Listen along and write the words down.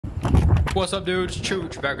What's up, dudes?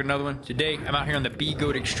 Chooch back with another one. Today I'm out here on the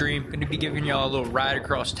BEGODE Extreme. Going to be giving y'all a little ride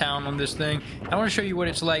across town on this thing. I want to show you what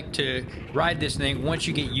it's like to ride this thing once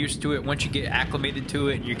you get used to it, once you get acclimated to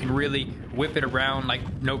it, and you can really whip it around like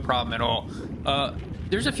no problem at all.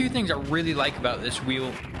 There's a few things I really like about this wheel.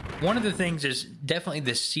 One of the things is definitely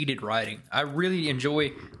the seated riding. I really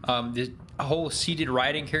enjoy the whole seated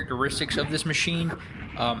riding characteristics of this machine.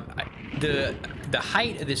 The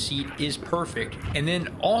height of the seat is perfect, and then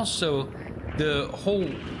also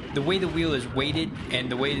the way the wheel is weighted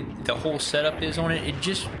and the way the whole setup is on it, it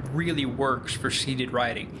just really works for seated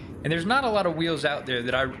riding. And there's not a lot of wheels out there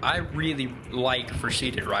that I really like for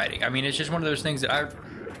seated riding. I mean, it's just one of those things that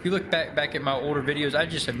if you look back at my older videos, I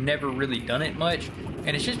just have never really done it much, and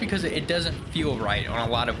it's just because it doesn't feel right on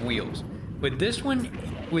a lot of wheels. With this one,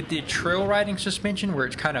 with the trail riding suspension where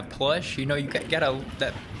it's kind of plush, you know, you got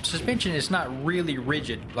that suspension is not really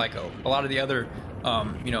rigid like a lot of the other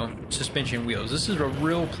you know, suspension wheels. This is a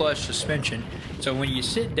real plush suspension, so when you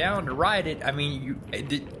sit down to ride it, I mean,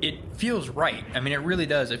 it feels right. I mean, it really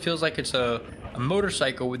does. It feels like it's a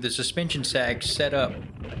motorcycle with the suspension sag set up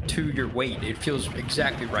to your weight. It feels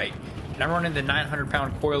exactly right. And I'm running the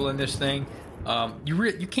 900-pound coil in this thing.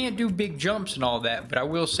 You can't do big jumps and all that, but I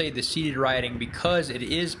will say the seated riding, because it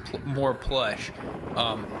is more plush,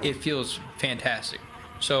 it feels fantastic.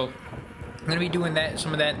 So I'm going to be doing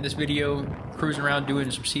some of that in this video, cruising around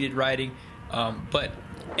doing some seated riding. But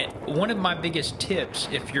one of my biggest tips,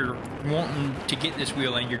 if you're wanting to get this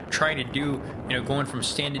wheel and you're trying to do, you know, going from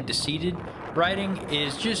standing to seated riding,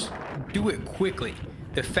 is just do it quickly.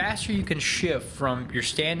 The faster you can shift from your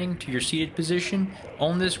standing to your seated position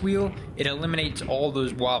on this wheel, it eliminates all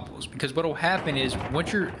those wobbles. Because what will happen is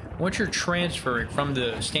once you're transferring from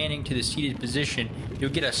the standing to the seated position, you'll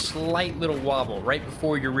get a slight little wobble right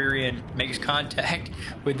before your rear end makes contact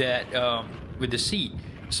with that with the seat.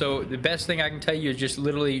 So the best thing I can tell you is just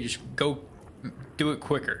literally just go do it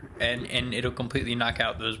quicker, and it'll completely knock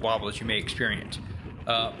out those wobbles you may experience.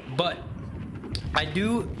 But I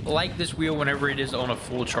do like this wheel whenever it is on a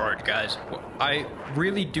full charge, guys. I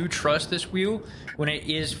really do trust this wheel when it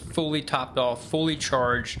is fully topped off, fully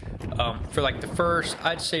charged, for like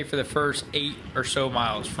I'd say for the first 8 or so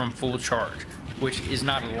miles from full charge, which is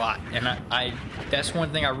not a lot. And that's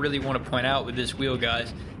one thing I really want to point out with this wheel,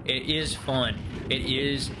 guys. It is fun. It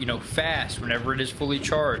is, you know, fast whenever it is fully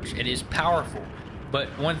charged. It is powerful. But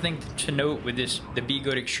one thing to note with the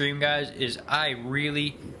BEGODE Extreme, guys, is I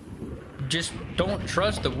really just don't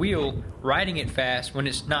trust the wheel riding it fast when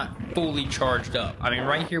it's not fully charged up. I mean,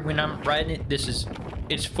 right here when I'm riding it,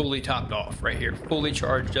 it's fully topped off right here, fully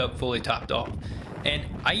charged up, fully topped off. And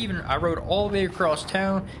I rode all the way across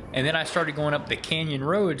town, and then I started going up the canyon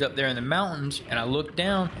roads up there in the mountains, and I looked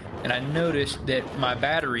down and I noticed that my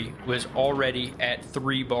battery was already at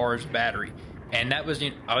 3 bars of battery. And that was,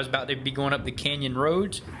 I was about to be going up the canyon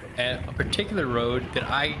roads at a particular road that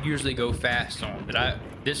I usually go fast on.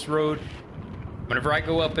 This road, whenever I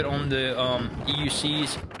go up it on the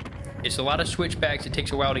EUCs, it's a lot of switchbacks. It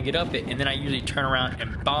takes a while to get up it, and then I usually turn around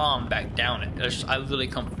and bomb back down it. I literally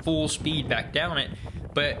come full speed back down it.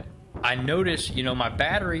 But I noticed, you know, my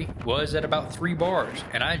battery was at about 3 bars,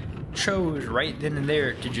 and I chose right then and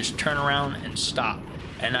there to just turn around and stop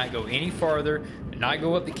and not go any farther, not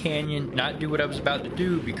go up the canyon, not do what I was about to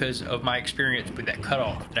do because of my experience with that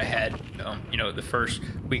cutoff that I had, you know, the first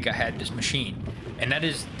week I had this machine. And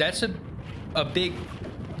that's a big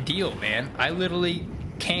deal, man. I literally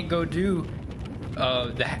can't go do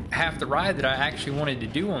half the ride that I actually wanted to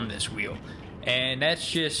do on this wheel. And that's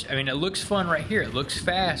just, I mean, it looks fun right here. It looks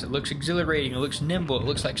fast, it looks exhilarating, it looks nimble, it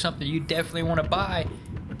looks like something you definitely want to buy.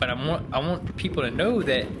 But I want people to know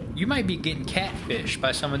that you might be getting catfished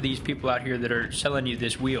by some of these people out here that are selling you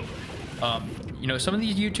this wheel. You know, some of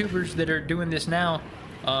these YouTubers that are doing this now,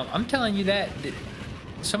 I'm telling you that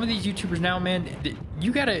some of these YouTubers now, man,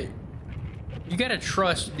 you gotta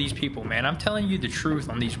trust these people, man. I'm telling you the truth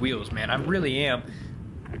on these wheels, man. I really am.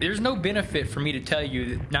 There's no benefit for me to tell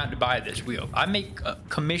you not to buy this wheel. I make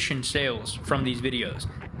commission sales from these videos.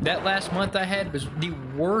 That last month I had was the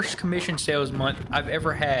worst commission sales month I've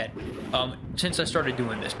ever had since I started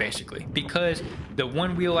doing this, basically. Because the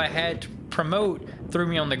one wheel I had to promote threw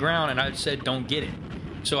me on the ground, and I said, don't get it.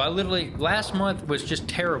 So I literally, last month was just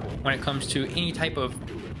terrible when it comes to any type of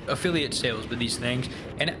affiliate sales with these things.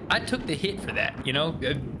 And I took the hit for that, you know.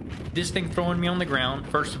 This thing throwing me on the ground,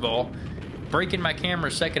 first of all. Breaking my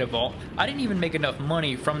camera, second of all. I didn't even make enough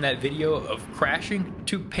money from that video of crashing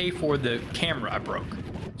to pay for the camera I broke.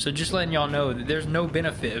 So just letting y'all know that there's no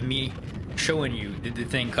benefit of me showing you that the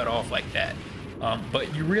thing cut off like that.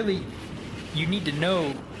 But you need to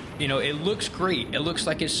know you know, it looks great. It looks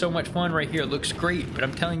like it's so much fun right here. It looks great, but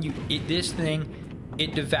I'm telling you, this thing,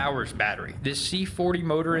 it devours battery. This C40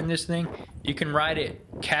 motor in this thing, you can ride it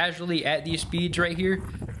casually at these speeds right here,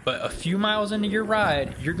 but a few miles into your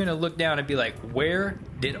ride, you're gonna look down and be like, where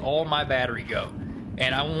did all my battery go?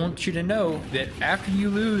 And I want you to know that after you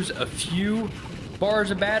lose a few bars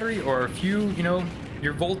of battery or a few, you know,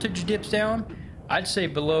 your voltage dips down, I'd say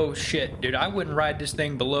below, shit, dude, I wouldn't ride this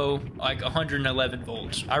thing below like 111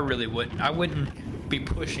 volts. I really wouldn't. I wouldn't be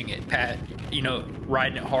pushing it, you know,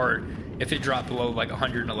 riding it hard if it dropped below like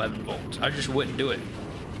 111 volts. I just wouldn't do it.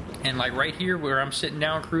 And like right here where I'm sitting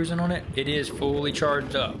down cruising on it, it is fully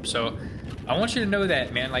charged up. So I want you to know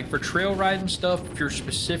that, man. Like for trail riding stuff, if you're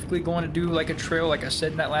specifically going to do like a trail, like I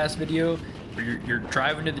said in that last video, where you're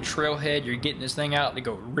driving to the trailhead, you're getting this thing out to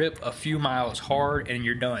go rip a few miles hard and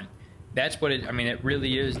you're done. That's what it, I mean, it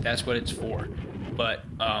really is. That's what it's for. But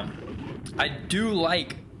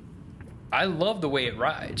I love the way it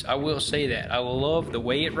rides. I will say that. I love the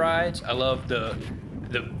way it rides. I love the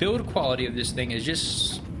build quality of this thing is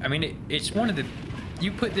just, I mean, it's one of the,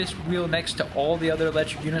 you put this wheel next to all the other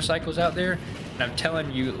electric unicycles out there, and I'm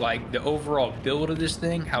telling you, like, the overall build of this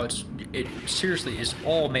thing, how it seriously is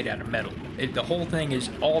all made out of metal. The whole thing is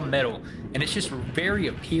all metal, and it's just very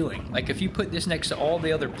appealing. Like, if you put this next to all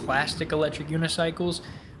the other plastic electric unicycles,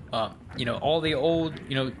 you know, all the old,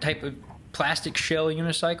 you know, type of plastic shell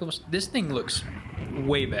unicycles, this thing looks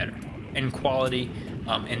way better in quality,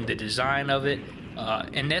 and the design of it.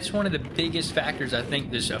 And that's one of the biggest factors I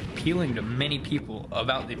think that's appealing to many people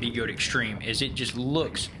about the BEGODE Extreme, is it just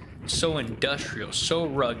looks so industrial, so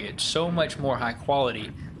rugged, so much more high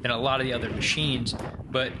quality than a lot of the other machines.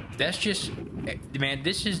 But that's just, man,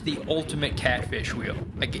 this is the ultimate catfish wheel.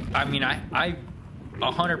 Like, I mean, I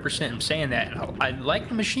 100% am saying that. I like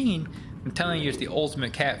the machine. I'm telling you, it's the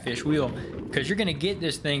ultimate catfish wheel, because you're gonna get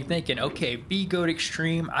this thing thinking, okay, BEGODE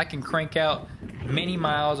Extreme, I can crank out many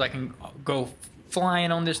miles, I can go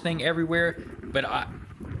flying on this thing everywhere. But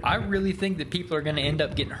I really think that people are going to end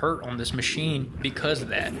up getting hurt on this machine because of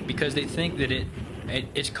that, because they think that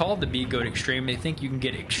it's called the BEGODE Extreme. They think you can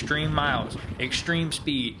get extreme miles, extreme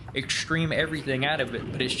speed, extreme everything out of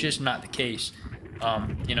it, but it's just not the case.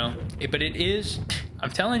 You know, but it is,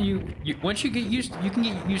 I'm telling you, once you get used, you can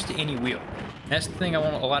get used to any wheel. And that's the thing I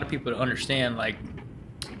want a lot of people to understand. Like,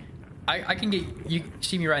 I can get, you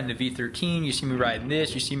see me riding the V13, you see me riding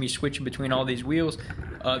this, you see me switching between all these wheels.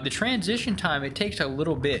 The transition time, it takes a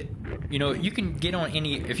little bit. You know, you can get on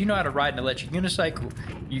any, if you know how to ride an electric unicycle,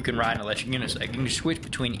 you can ride an electric unicycle. You can switch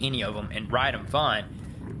between any of them and ride them fine.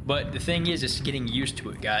 But the thing is, it's getting used to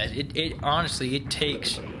it, guys. It honestly, it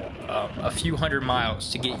takes a few hundred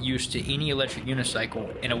miles to get used to any electric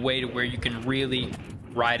unicycle in a way to where you can really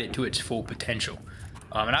ride it to its full potential.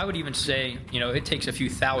 And I would even say, you know, it takes a few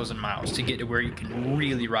thousand miles to get to where you can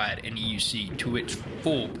really ride an EUC to its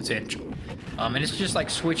full potential. And it's just like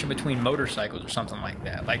switching between motorcycles or something like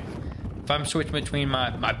that. Like, if I'm switching between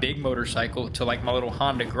my big motorcycle to like my little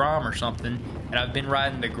Honda Grom or something, and I've been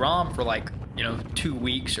riding the Grom for like, you know, 2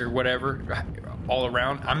 weeks or whatever, all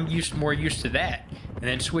around, I'm more used to that. And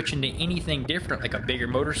then switching to anything different, like a bigger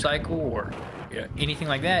motorcycle or, you know, anything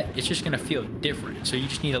like that, it's just going to feel different. So you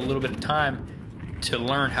just need a little bit of time to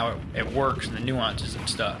learn how it works and the nuances and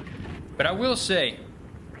stuff. But I will say,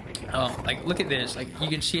 like, look at this. Like, you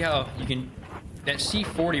can see how you can, that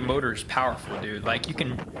C40 motor is powerful, dude. Like, you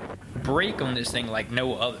can brake on this thing like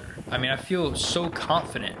no other. I mean, I feel so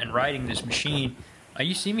confident in riding this machine.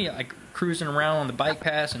 You see me like cruising around on the bike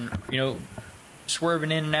pass and, you know,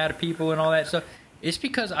 swerving in and out of people and all that stuff. It's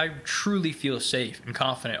because I truly feel safe and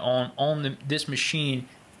confident on this machine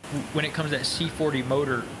when it comes to that C40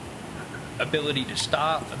 motor. Ability to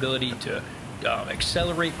stop, ability to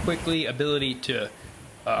accelerate quickly, ability to,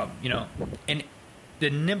 you know, and the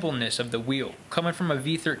nimbleness of the wheel. Coming from a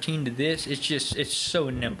V13 to this, it's so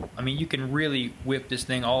nimble. I mean, you can really whip this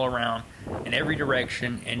thing all around in every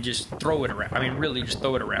direction and just throw it around. I mean, really just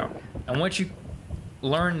throw it around. And once you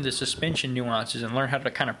learn the suspension nuances and learn how to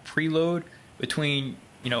kind of preload between,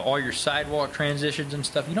 you know, all your sidewalk transitions and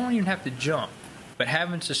stuff, you don't even have to jump. But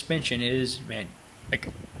having suspension is, man, like,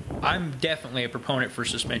 I'm definitely a proponent for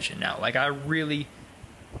suspension now. Like, I wouldn't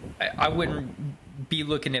be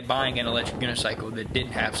looking at buying an electric unicycle that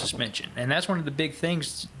didn't have suspension. And that's one of the big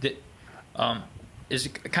things that is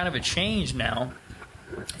kind of a change now,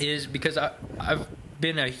 is because I've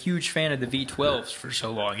been a huge fan of the V12s for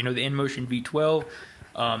so long. You know, the InMotion V12,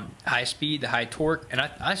 high speed, the high torque, and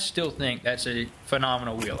I still think that's a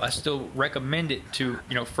phenomenal wheel. I still recommend it to,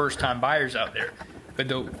 you know, first-time buyers out there. But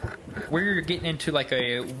where you're getting into like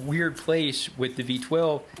a weird place with the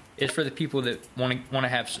V12 is for the people that want to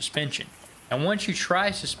have suspension. And once you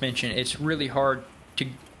try suspension, it's really hard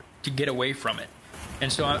to get away from it.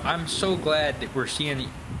 And so I'm so glad that we're seeing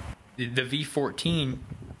the V14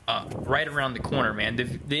 right around the corner, man. The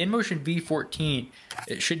InMotion V14,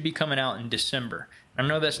 it should be coming out in December. I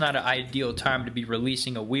know that's not an ideal time to be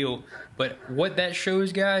releasing a wheel, but what that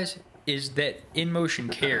shows, guys, is that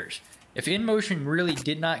InMotion cares. If InMotion really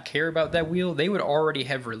did not care about that wheel, they would already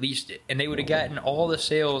have released it, and they would have gotten all the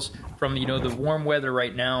sales from, you know, the warm weather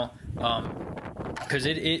right now, because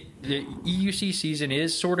the EUC season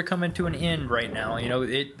is sort of coming to an end right now. You know,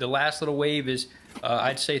 the last little wave is,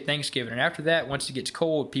 I'd say, Thanksgiving, and after that, once it gets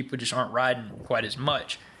cold, people just aren't riding quite as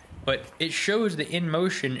much. But it shows that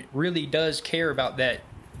InMotion really does care about that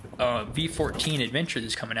V14 Adventure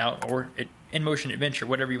that's coming out, or InMotion Adventure,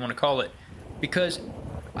 whatever you want to call it, because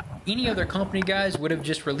any other company, guys, would have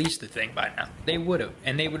just released the thing by now. They would have,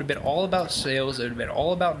 and they would have been all about sales. It would have been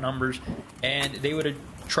all about numbers, and they would have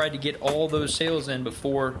tried to get all those sales in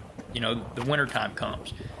before, you know, the winter time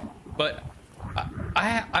comes. But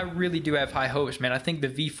I really do have high hopes, man. I think the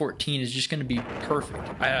V14 is just going to be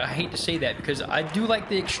perfect. I hate to say that because I do like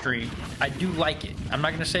the Extreme. I do like it. I'm not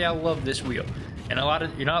going to say I love this wheel. And a lot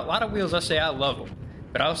of wheels I say I love them,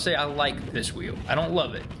 but I'll say I like this wheel. I don't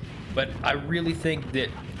love it, but I really think that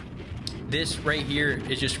this right here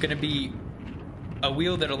is just going to be a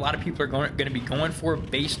wheel that a lot of people are going to be going for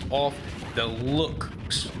based off the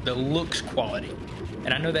looks quality.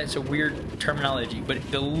 And I know that's a weird terminology, but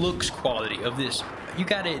the looks quality of this, you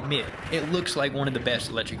got to admit, it looks like one of the best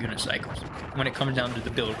electric unicycles when it comes down to the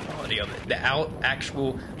build quality of it. The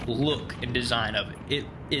actual look and design of it, it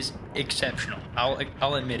is exceptional.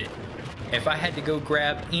 I'll admit it. If I had to go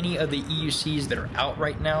grab any of the EUCs that are out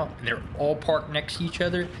right now, and they're all parked next to each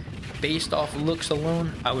other, based off looks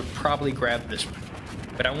alone, I would probably grab this one.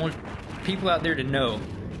 But I want people out there to know,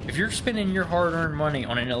 if you're spending your hard-earned money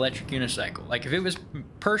on an electric unicycle, like if it was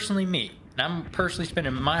personally me, and I'm personally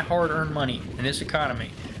spending my hard-earned money in this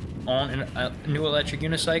economy on a new electric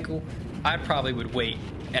unicycle, I probably would wait.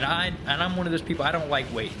 And I'm one of those people, I don't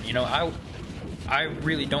like waiting. You know, I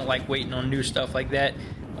really don't like waiting on new stuff like that.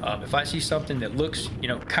 If I see something that looks, you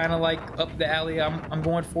know, kind of like up the alley I'm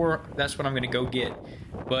going for, that's what I'm going to go get.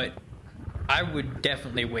 But I would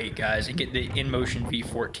definitely wait, guys, and get the InMotion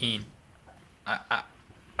V14.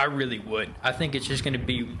 I really would. I think it's just going to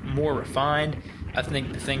be more refined. I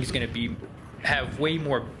think the thing's going to have way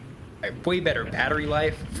better battery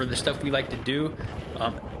life for the stuff we like to do.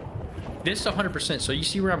 This is 100%. So you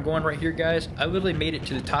see where I'm going right here, guys? I literally made it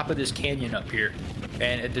to the top of this canyon up here.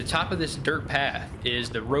 And at the top of this dirt path is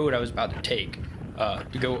the road I was about to take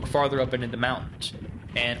to go farther up into the mountains.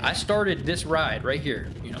 And I started this ride right here,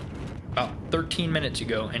 you know, about 13 minutes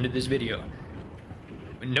ago into this video.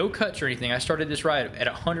 No cuts or anything. I started this ride at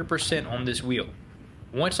 100% on this wheel.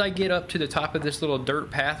 Once I get up to the top of this little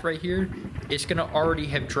dirt path right here, it's going to already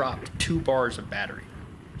have dropped 2 bars of battery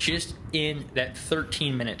just in that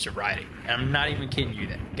 13 minutes of riding. And I'm not even kidding you,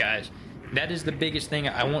 that guys. That is the biggest thing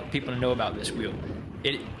I want people to know about this wheel.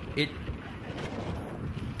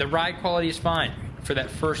 The ride quality is fine for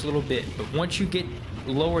that first little bit, but once you get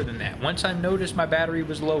lower than that, once I noticed my battery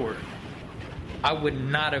was lower, I would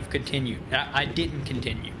not have continued. I didn't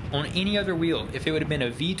continue. On any other wheel, if it would have been a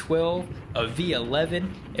V12, a V11,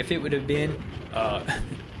 if it would have been, I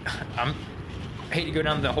hate to go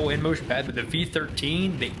down the whole InMotion path, but the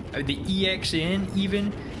V13, the EXN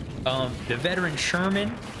even, the Veteran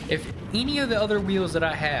Sherman, if any of the other wheels that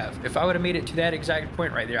I have, if I would have made it to that exact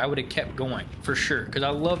point right there, I would have kept going for sure, because I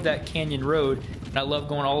love that canyon road, and I love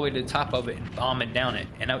going all the way to the top of it and bombing down it.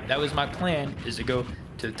 And that was my plan, is to go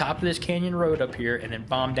to the top of this canyon road up here and then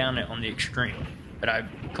bomb down it on the Extreme. But I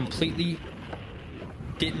completely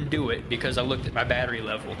didn't do it because I looked at my battery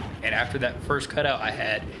level, and after that first cutout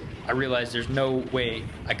I realized there's no way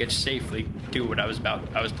I could safely do what I was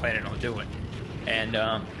planning on doing. And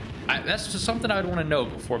that's just something I'd want to know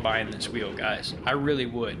before buying this wheel, guys. I really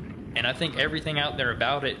would. And I think everything out there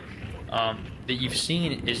about it that you've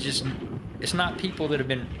seen is just, it's not people that have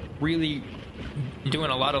been really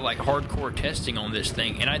doing a lot of like hardcore testing on this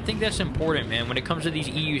thing. And I think that's important, man. When it comes to these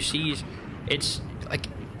EUCs, it's like,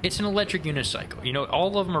 it's an electric unicycle. You know,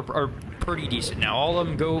 all of them are pretty decent now. All of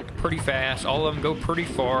them go pretty fast. All of them go pretty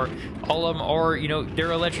far. All of them are, you know,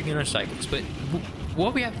 they're electric unicycles. But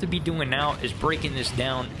what we have to be doing now is breaking this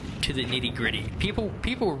down to the nitty gritty. People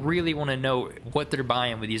really want to know what they're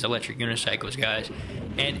buying with these electric unicycles, guys.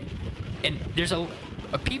 And there's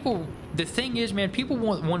people, the thing is, man, people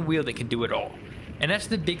want one wheel that can do it all. And that's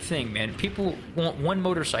the big thing, man. People want one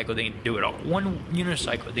motorcycle, they can do it all. One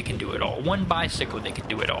unicycle, they can do it all. One bicycle, they can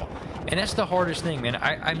do it all. And that's the hardest thing, man.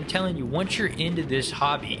 I'm telling you, once you're into this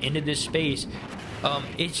hobby, into this space,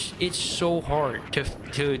 it's so hard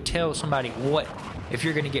to tell somebody what, if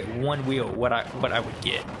you're gonna get one wheel, what I would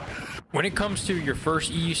get. When it comes to your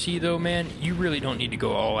first EUC though, man, you really don't need to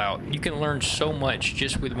go all out. You can learn so much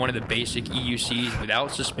just with one of the basic EUCs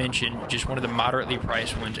without suspension, just one of the moderately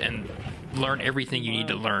priced ones, and learn everything you need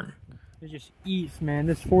to learn. It just eats, man.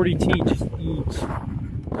 This 40T just eats.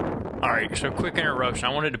 Alright, so quick interruption. I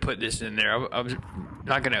wanted to put this in there. I was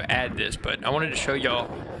not going to add this, but I wanted to show y'all.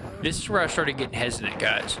 This is where I started getting hesitant,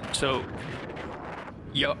 guys. So,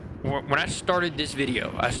 when I started this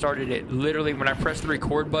video, I started it literally when I pressed the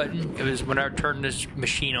record button. It was when I turned this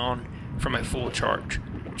machine on from a full charge.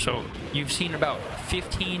 So you've seen about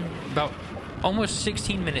almost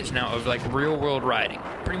 16 minutes now of like real world riding,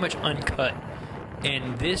 pretty much uncut.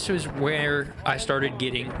 And this was where I started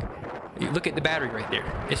getting, look at the battery right there.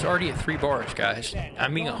 It's already at 3 bars, guys.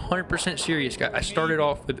 I'm being 100% serious, guys. I started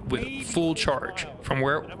off with full charge. From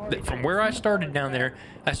where I started down there,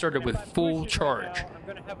 I started with full charge.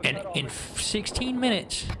 And in 16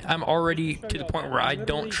 minutes, I'm already to the point where I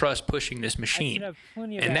don't trust pushing this machine.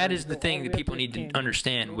 And that is the thing that people need to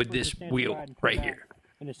understand with this wheel right here.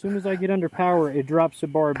 And as soon as I get under power, it drops a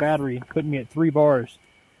bar of battery, putting me at 3 bars.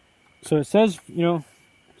 So it says, you know,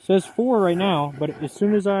 it says 4 right now, but as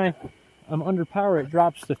soon as I'm under power, it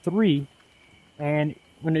drops to 3. And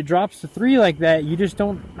when it drops to 3 like that, you just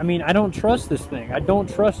don't, I mean, I don't trust this thing. I don't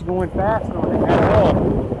trust going fast on it at all,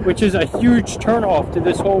 which is a huge turnoff to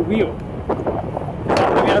this whole wheel.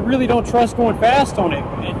 I mean, I really don't trust going fast on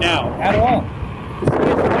it now at all.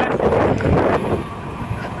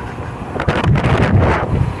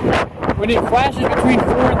 When it flashes between 4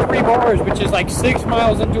 and 3 bars, which is like 6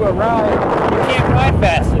 miles into a ride, you can't ride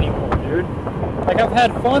fast anymore, dude. Like, I've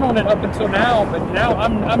had fun on it up until now, but now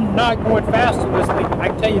I'm not going fast on this thing. I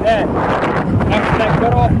can tell you that. After that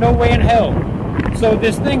cut off, no way in hell. So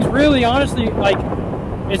this thing's really, honestly, like,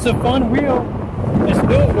 it's a fun wheel. It's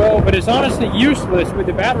built well, but it's honestly useless with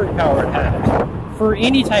the battery power it has for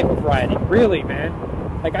any type of riding, really,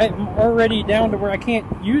 man. Like, I'm already down to where I can't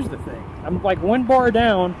use the thing. I'm like 1 bar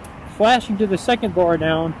down, flashing to the 2nd bar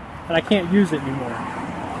down, and I can't use it anymore.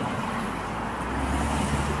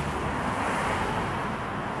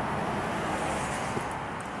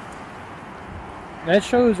 That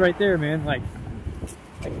shows right there, man, like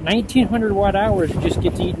 1900 watt hours just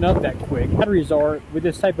gets eaten up that quick. Batteries are, with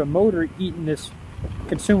this type of motor,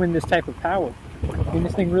 consuming this type of power. I mean,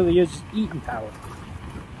 this thing really is eating power.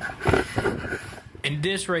 And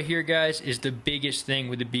this right here, guys, is the biggest thing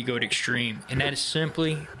with the BEGODE Extreme, and that is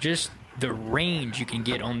simply just the range you can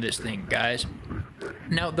get on this thing, guys.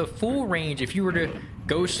 Now, the full range, if you were to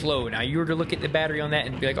go slow, now you were to look at the battery on that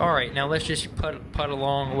and be like, all right, now let's just put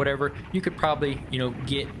along or whatever, you could probably, you know,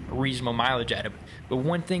 get reasonable mileage out of it. But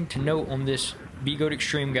one thing to note on this BEGODE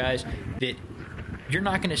Extreme, guys, that you're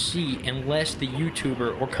not going to see unless the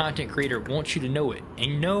YouTuber or content creator wants you to know it. And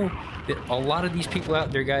you know that a lot of these people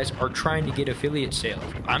out there, guys, are trying to get affiliate sales.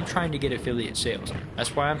 I'm trying to get affiliate sales.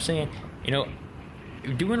 That's why I'm saying, you know,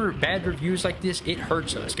 doing bad reviews like this, it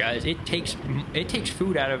hurts us, guys. It takes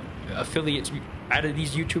food out of affiliates, out of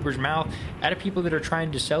these YouTubers' mouth, out of people that are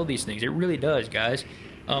trying to sell these things. It really does, guys.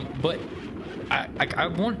 But I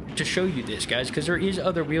want to show you this, guys, because there is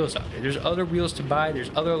other wheels out there. There's other wheels to buy. There's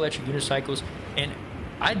other electric unicycles, and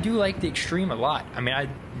I do like the Extreme a lot. I mean, I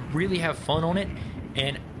really have fun on it,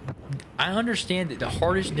 and I understand that the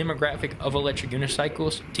hardest demographic of electric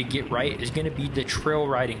unicycles to get right is going to be the trail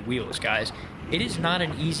riding wheels, guys. It is not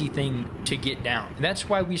an easy thing to get down, and that's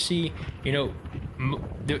why we see, you know,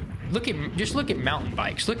 just look at mountain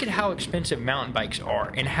bikes. Look at how expensive mountain bikes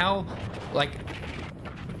are, and how, like,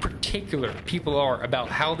 particular people are about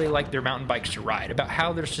how they like their mountain bikes to ride, about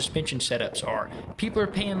how their suspension setups are. People are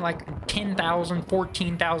paying like $10,000,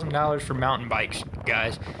 $14,000 for mountain bikes,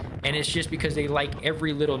 guys, and it's just because they like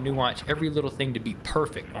every little nuance, every little thing to be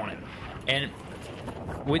perfect on it. And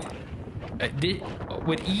with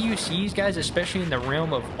EUCs, guys, especially in the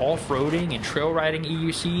realm of off-roading and trail riding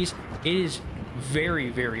EUCs, it is very,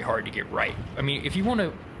 very hard to get right. I mean, if you want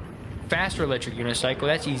a faster electric unicycle,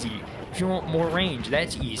 that's easy. If you want more range,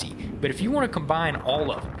 that's easy. But if you want to combine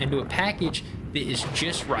all of them into a package that is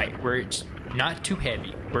just right, where it's not too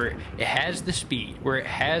heavy, where it has the speed, where it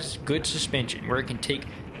has good suspension, where it can take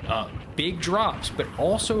big drops, but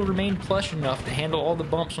also remain plush enough to handle all the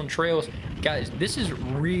bumps on trails, guys, this is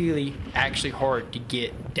really actually hard to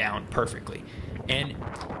get down perfectly. And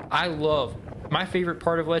I love, my favorite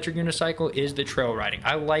part of electric unicycle is the trail riding.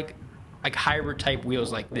 I like like hybrid type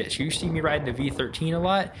wheels like this. You see me riding the V13 a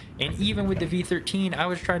lot, and even with the V13, I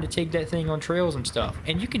was trying to take that thing on trails and stuff.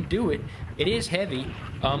 And you can do it. It is heavy,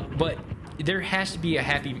 but there has to be a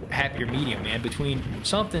happier medium, man, between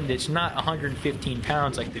something that's not 115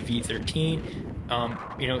 pounds like the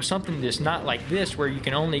V13, you know, something that's not like this where you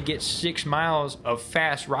can only get 6 miles of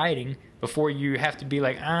fast riding before you have to be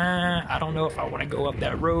like, I don't know if I want to go up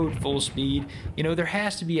that road full speed. You know, there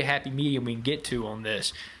has to be a happy medium we can get to on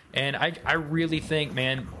this. And I really think,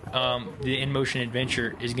 man, the in-motion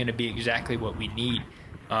adventure is going to be exactly what we need.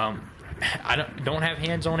 I don't have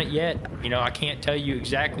hands on it yet. You know, I can't tell you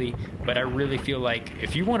exactly, but I really feel like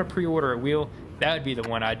if you want to pre-order a wheel, that would be the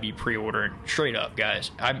one I'd be pre-ordering straight up,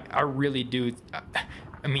 guys. I really do.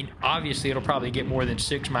 I mean, obviously it'll probably get more than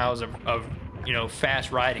 6 miles of you know,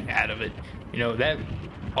 fast riding out of it. You know, that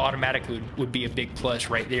automatically would be a big plus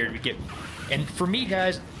right there to get. And for me,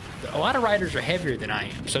 guys, a lot of riders are heavier than I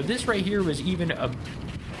am. So this right here was even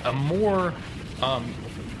a more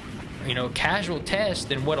you know, casual test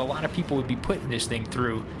than what a lot of people would be putting this thing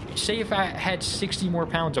through. Say if I had 60 more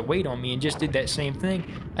pounds of weight on me and just did that same thing,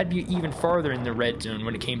 I'd be even farther in the red zone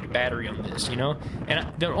when it came to battery on this, you know? And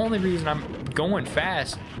the only reason I'm going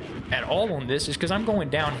fast at all on this is because I'm going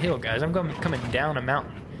downhill, guys. I'm coming down a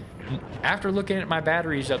mountain. After looking at my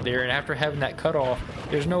batteries up there and after having that cutoff,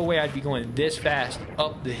 there's no way I'd be going this fast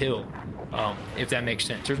up the hill. If that makes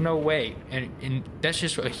sense. There's no way. And that's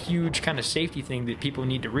just a huge kind of safety thing that people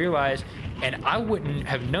need to realize. And I wouldn't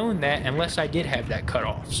have known that unless I did have that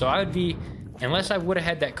cutoff. So I would be, unless I would have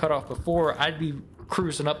had that cutoff before, I'd be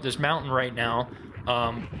cruising up this mountain right now,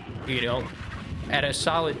 you know, at a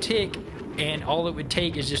solid tick. And all it would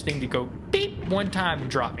take is this thing to go beep one time and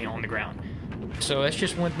drop me on the ground. So that's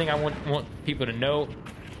just one thing I want people to know.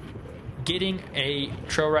 Getting a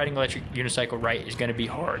trail riding electric unicycle right is going to be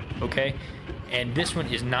hard, okay? And this one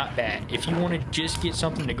is not bad. If you want to just get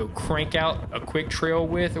something to go crank out a quick trail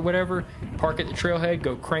with or whatever, park at the trailhead,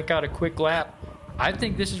 go crank out a quick lap, I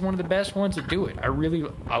think this is one of the best ones to do it.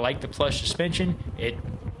 I like the plush suspension. It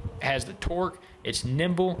has the torque, it's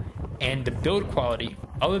nimble, and the build quality.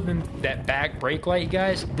 Other than that back brake light,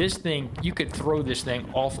 guys, this thing, you could throw this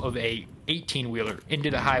thing off of a 18-wheeler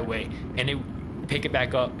into the highway and it pick it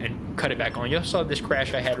back up and cut it back on. You saw this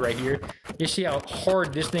crash I had right here. You see how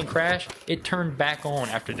hard this thing crashed? It turned back on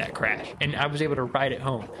after that crash, and I was able to ride it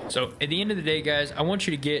home. So at the end of the day, guys, I want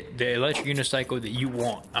you to get the electric unicycle that you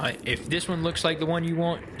want. If this one looks like the one you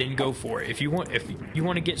want, then go for it. If you want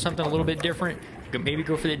to get something a little bit different, maybe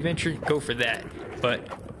go for the adventure, go for that. But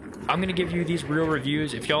I'm gonna give you these real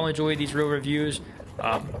reviews. If y'all enjoy these real reviews,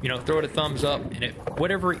 you know, throw it a thumbs up, and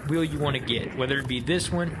whatever wheel you want to get, whether it be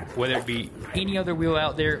this one, whether it be any other wheel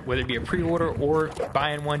out there, whether it be a pre-order or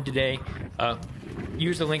buying one today,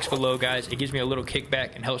 use the links below, guys. It gives me a little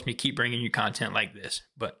kickback and helps me keep bringing you content like this.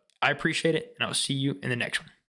 But I appreciate it, and I'll see you in the next one.